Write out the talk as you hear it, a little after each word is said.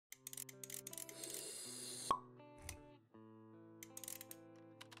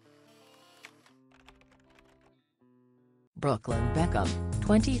Brooklyn Beckham,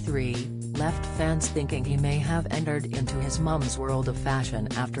 23, left fans thinking he may have entered into his mum's world of fashion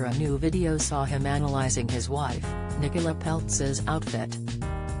after a new video saw him analyzing his wife, Nicola Peltz's outfit.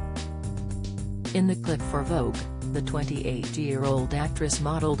 In the clip for Vogue, the 28-year-old actress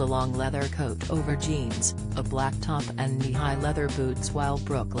modeled a long leather coat over jeans, a black top and knee-high leather boots while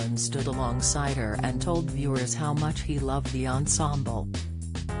Brooklyn stood alongside her and told viewers how much he loved the ensemble.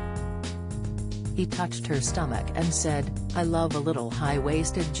 He touched her stomach and said, "I love a little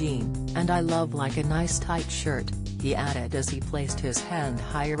high-waisted jean, and I love like a nice tight shirt," he added as he placed his hand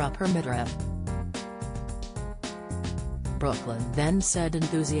higher up her midriff. Brooklyn then said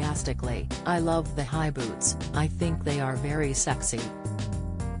enthusiastically, "I love the high boots, I think they are very sexy.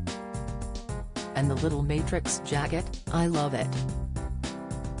 And the little matrix jacket, I love it."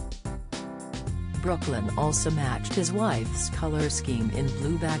 Brooklyn also matched his wife's color scheme in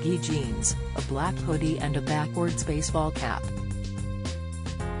blue baggy jeans, a black hoodie and a backwards baseball cap.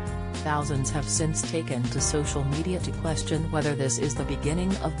 Thousands have since taken to social media to question whether this is the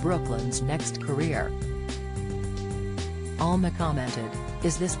beginning of Brooklyn's next career. Alma commented,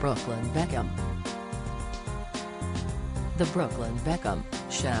 "Is this Brooklyn Beckham?" The Brooklyn Beckham,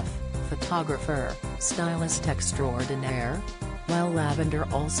 chef, photographer, stylist extraordinaire? While Lavender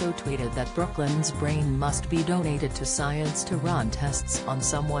also tweeted that Brooklyn's brain must be donated to science to run tests on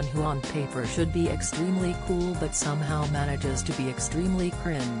someone who on paper should be extremely cool but somehow manages to be extremely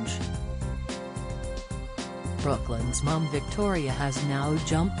cringe. Brooklyn's mum Victoria has now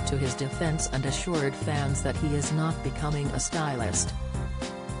jumped to his defense and assured fans that he is not becoming a stylist.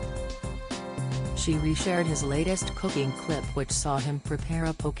 She reshared his latest cooking clip which saw him prepare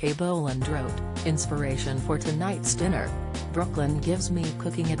a poke bowl and wrote, "Inspiration for tonight's dinner. Brooklyn gives me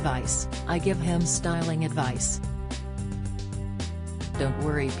cooking advice, I give him styling advice. Don't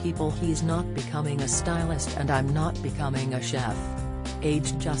worry people, he's not becoming a stylist and I'm not becoming a chef."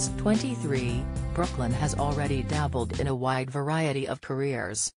 Aged just 23, Brooklyn has already dabbled in a wide variety of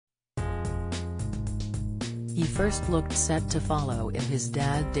careers. He first looked set to follow in his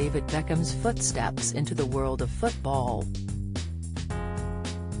dad David Beckham's footsteps into the world of football.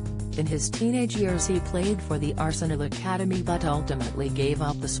 In his teenage years he played for the Arsenal Academy but ultimately gave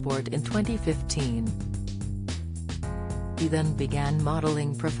up the sport in 2015. He then began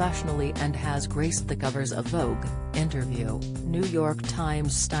modeling professionally and has graced the covers of Vogue, Interview, New York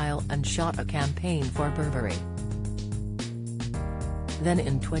Times Style and shot a campaign for Burberry. Then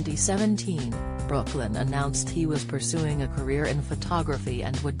in 2017, Brooklyn announced he was pursuing a career in photography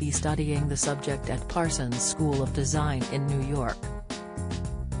and would be studying the subject at Parsons School of Design in New York.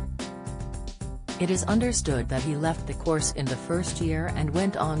 It is understood that he left the course in the first year and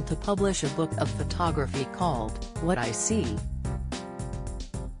went on to publish a book of photography called, What I See.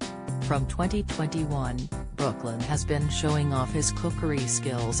 From 2021, Brooklyn has been showing off his cookery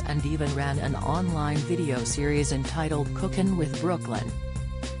skills and even ran an online video series entitled Cookin' with Brooklyn.